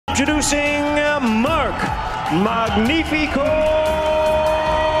Introducing Mark Magnifico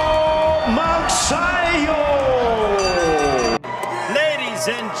Magsayo. Ladies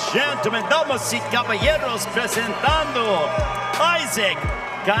and gentlemen, damas y caballeros, presentando Isaac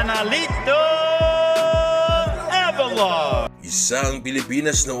Canalito Avelar. Isang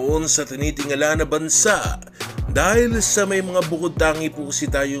Pilipinas noon sa tinitingala na bansa dahil sa may mga bukod tangi po kasi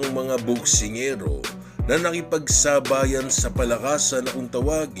tayong mga boksingero na nakipagsabayan sa palakasan na kung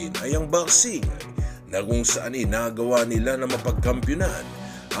tawagin ay ang boxing, na kung saan nagawa nila na mapagkampyonan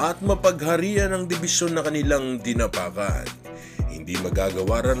at mapagharian ang dibisyon na kanilang tinapakan. Hindi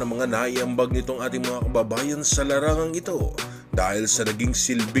magagawa ng mga naiambag nitong ating mga kababayan sa larangang ito dahil sa naging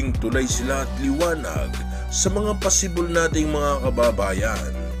silbing tulay sila at liwanag sa mga pasibol nating mga kababayan.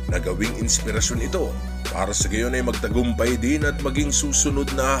 Nagawing inspirasyon ito para sa gayon ay magtagumpay din at maging susunod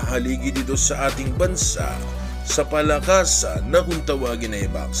na haligi dito sa ating bansa sa palakasan na kung tawagin ay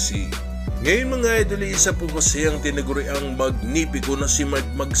boxing. Ngayon mga idol, isa po kasi ang tinaguriang magnipiko na si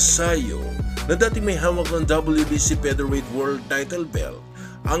Magsayo na dati may hawak ng WBC Featherweight World Title Belt.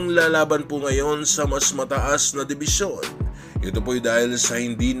 Ang lalaban po ngayon sa mas mataas na dibisyon. Ito po'y dahil sa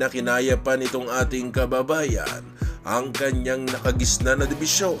hindi na kinaya pa nitong ating kababayan ang kanyang nakagisna na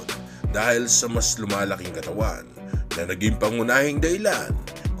dibisyon dahil sa mas lumalaking katawan na naging pangunahing dahilan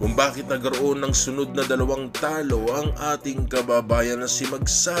kung bakit nagkaroon ng sunod na dalawang talo ang ating kababayan na si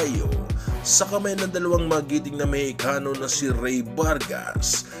Magsayo sa kamay ng dalawang magiting na Mexicano na si Ray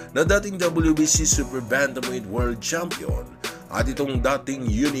Vargas na dating WBC Super Bantamweight World Champion at itong dating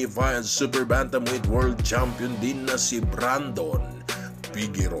Unified Super Bantamweight World Champion din na si Brandon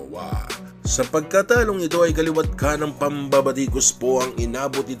Figueroa. Sa pagkatalong ito ay kaliwat ka ng pambabatikos po ang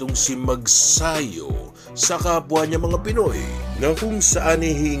inabot itong si Magsayo sa kapwa niya mga Pinoy na kung saan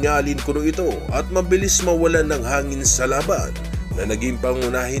hihingalin kuno ito at mabilis mawalan ng hangin sa laban na naging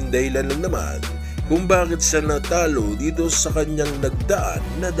pangunahin dahilan lang naman kung bakit siya natalo dito sa kanyang nagdaan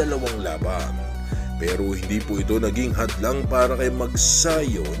na dalawang laban. Pero hindi po ito naging hadlang para kay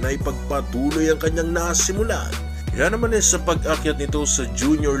Magsayo na ipagpatuloy ang kanyang nasimulan. Yan naman sa pag-akyat nito sa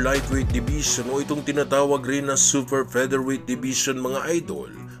Junior Lightweight Division o itong tinatawag rin na Super Featherweight Division mga idol,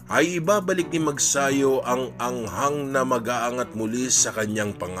 ay ibabalik ni Magsayo ang anghang na mag-aangat muli sa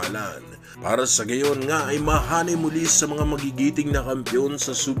kanyang pangalan. Para sa gayon nga ay mahanay muli sa mga magigiting na kampiyon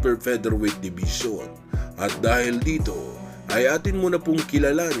sa Super Featherweight Division. At dahil dito ay atin muna pong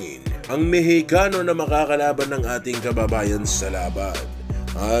kilalanin ang Mexicano na makakalaban ng ating kababayan sa laban.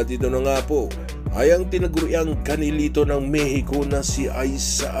 At ito na nga po ay ang tinaguriang kanilito ng Mexico na si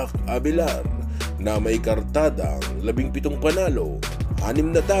Isaac Avelar na may kartadang 17 panalo, 6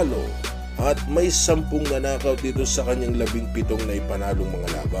 na talo at may 10 na knockout dito sa kanyang 17 na ipanalong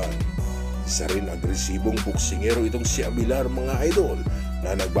mga laban. Isa rin agresibong boksingero itong si Avelar mga idol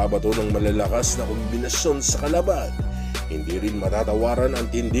na nagbabato ng malalakas na kombinasyon sa kalaban. Hindi rin matatawaran ang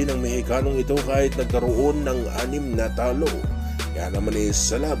tindi ng Mexicanong ito kahit nagkaroon ng 6 na talo. Kaya naman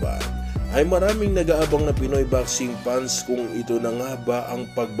sa laban ay maraming nag-aabang na Pinoy boxing fans kung ito na nga ba ang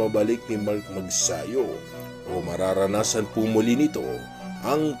pagbabalik ni Magsayo o mararanasan po muli nito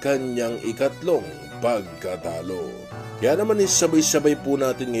ang kanyang ikatlong pagkatalo. Kaya naman sabay-sabay po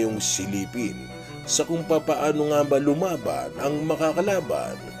natin ngayong silipin sa kung papaano nga ba lumaban ang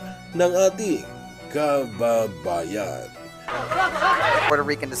makakalaban ng ating kababayan. Puerto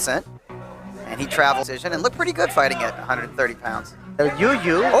Rican descent, and he traveled and looked pretty good fighting at 130 pounds.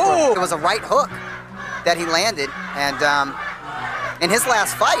 Oh, it was a right hook that he landed, and in his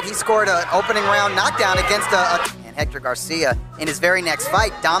last fight, he scored an opening round knockdown against and Hector Garcia. In his very next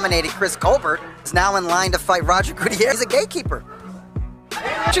fight, dominated Chris Colbert. Is now in line to fight Roger Gutierrez. He's a gatekeeper.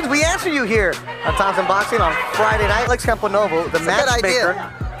 We answer you here on Thompson Boxing on Friday night. Alex Camponovo, the matchmaker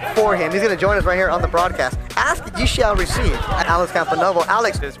for him. He's going to join us right here on the broadcast. Ask that you shall receive. Alex Camponovo.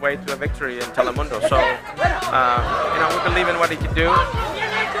 Alex. His way to a victory in Telemundo. So, we believe in what he can do.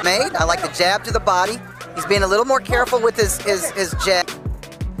 I like the jab to the body. He's being a little more careful with his jab.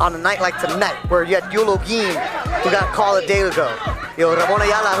 On a night like tonight, where you had Yulo Guin, who got called a day ago. Ramon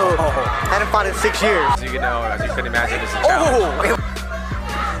Ayala, who hadn't fought in 6 years. As you can imagine, it's a challenge.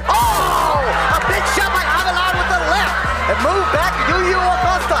 A big shot by Avelar with the left. And move back to Yuyu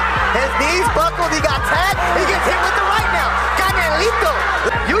Acosta. His knees buckled, he got tagged. He gets hit with the right now. Canelito.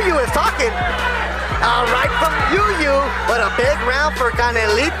 Yuyu is talking. All right from Yuyu, but a big round for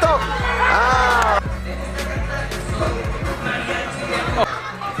Canelito.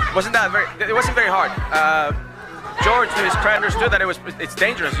 It wasn't very hard. George, to his credit, understood that it's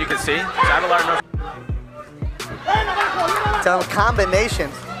dangerous. You can see. Avelar knows. Some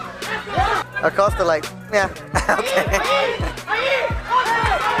combinations. Acosta like, yeah, okay.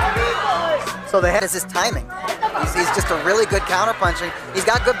 So the head is his timing. He's just a really good counter-punching. He's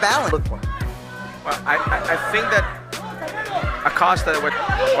got good balance. Well, I think that Acosta would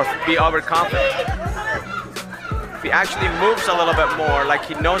be overconfident. If he actually moves a little bit more, like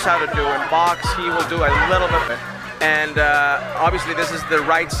he knows how to do in box, he will do a little bit. And obviously, this is the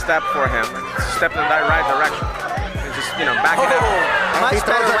right step for him. Step in that right direction. And just, you know, back it up. Much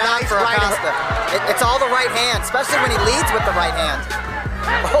better round for Acosta. It's all the right hand, especially when he leads with the right hand.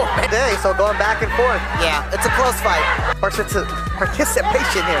 Oh, day, so going back and forth. Yeah, it's a close fight. Of course, it's a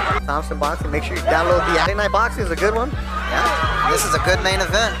participation here. Thompson Boxing, make sure you download the Friday Night Boxing, is a good one. Yeah, this is a good main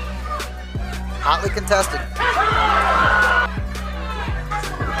event. Hotly contested.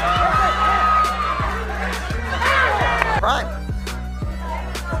 Right.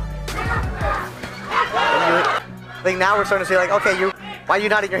 I think now we're starting to see, like, okay, why are you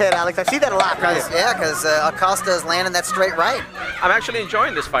nodding your head, Alex? I see that a lot. Because Acosta is landing that straight right. I'm actually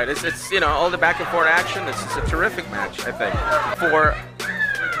enjoying this fight. It's you know, all the back and forth action. It's a terrific match, I think. For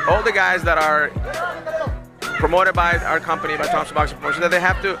all the guys that are promoted by our company, by Thompson Boxing Promotion, that they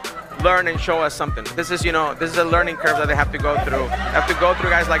have to learn and show us something. This is, you know, this is a learning curve that they have to go through. They have to go through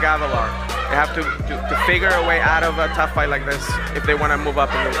guys like Avelar. They have to figure a way out of a tough fight like this if they want to move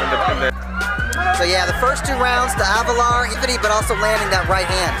up in the So yeah, the first 2 rounds to Avelar, but also landing that right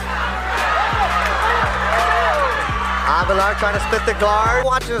hand. Avelar trying to split the guard.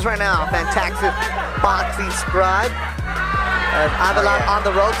 Watching this right now, fantastic boxing scribe. Avelar on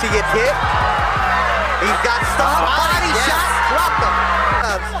the ropes, he gets hit. He's got stopped, body shot, dropped him.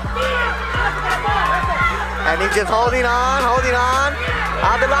 And he's just holding on.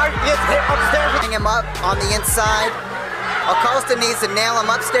 Avelar gets hit upstairs. Bring him up on the inside. Acosta needs to nail him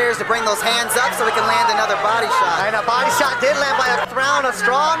upstairs to bring those hands up so he can land another body shot. And a body shot did land by a round, a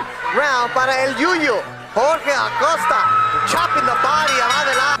strong round para el Yuyu. Jorge Acosta chopping the body of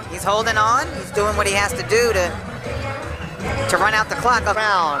Avelar. He's holding on. He's doing what he has to do to run out the clock.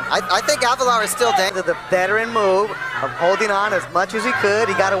 Round. I think Avelar is still dangerous. The veteran move of holding on as much as he could.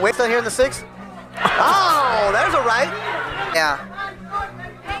 He got away still here in the 6th. Oh, there's a right. Yeah.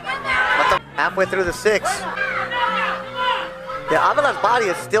 Halfway through the 6th. Yeah, Avelar's body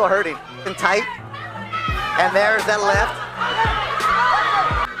is still hurting and tight. And there's that left.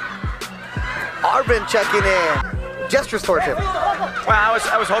 Arvin checking in. Gestures towards him. Well, I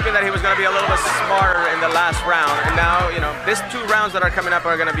was hoping that he was going to be a little bit smarter in the last round. And now, you know, these 2 rounds that are coming up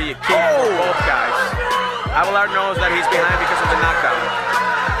are going to be key for both guys. Avelar knows that he's behind because of the knockdown.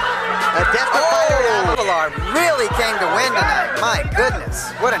 A desperate fighter. Avelar really came to win tonight. My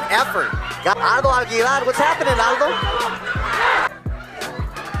goodness, what an effort. Got Aldo Aguilar. What's happening, Aldo?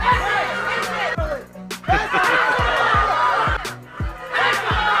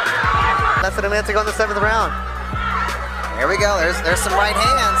 Less than a minute to go in the 7th round. Here we go. There's some right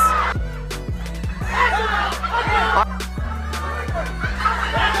hands.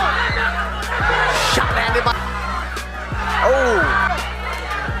 Shot landed by. Oh,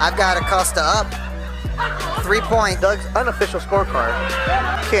 I've got Acosta up. 3-point. Doug's unofficial scorecard.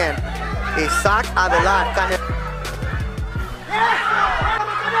 Can Isaac Avelar.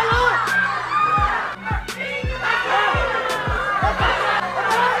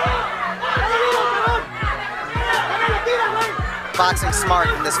 Boxing smart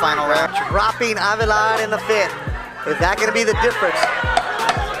in this final round. Dropping Avelar in the 5th. Is that going to be the difference?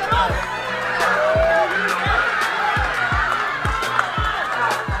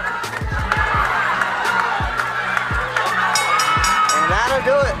 And that'll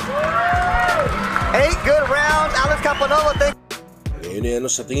do it. 8 good rounds. Alex Capanova, thank you. Ngayon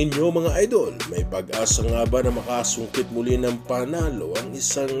sa tingin nyo mga idol, may pag-asa nga ba na makasungkit muli ng panalo ang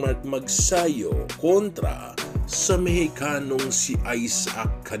isang Magsayo kontra sa Mexicanong si Isaac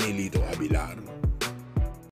Canelito Avelar?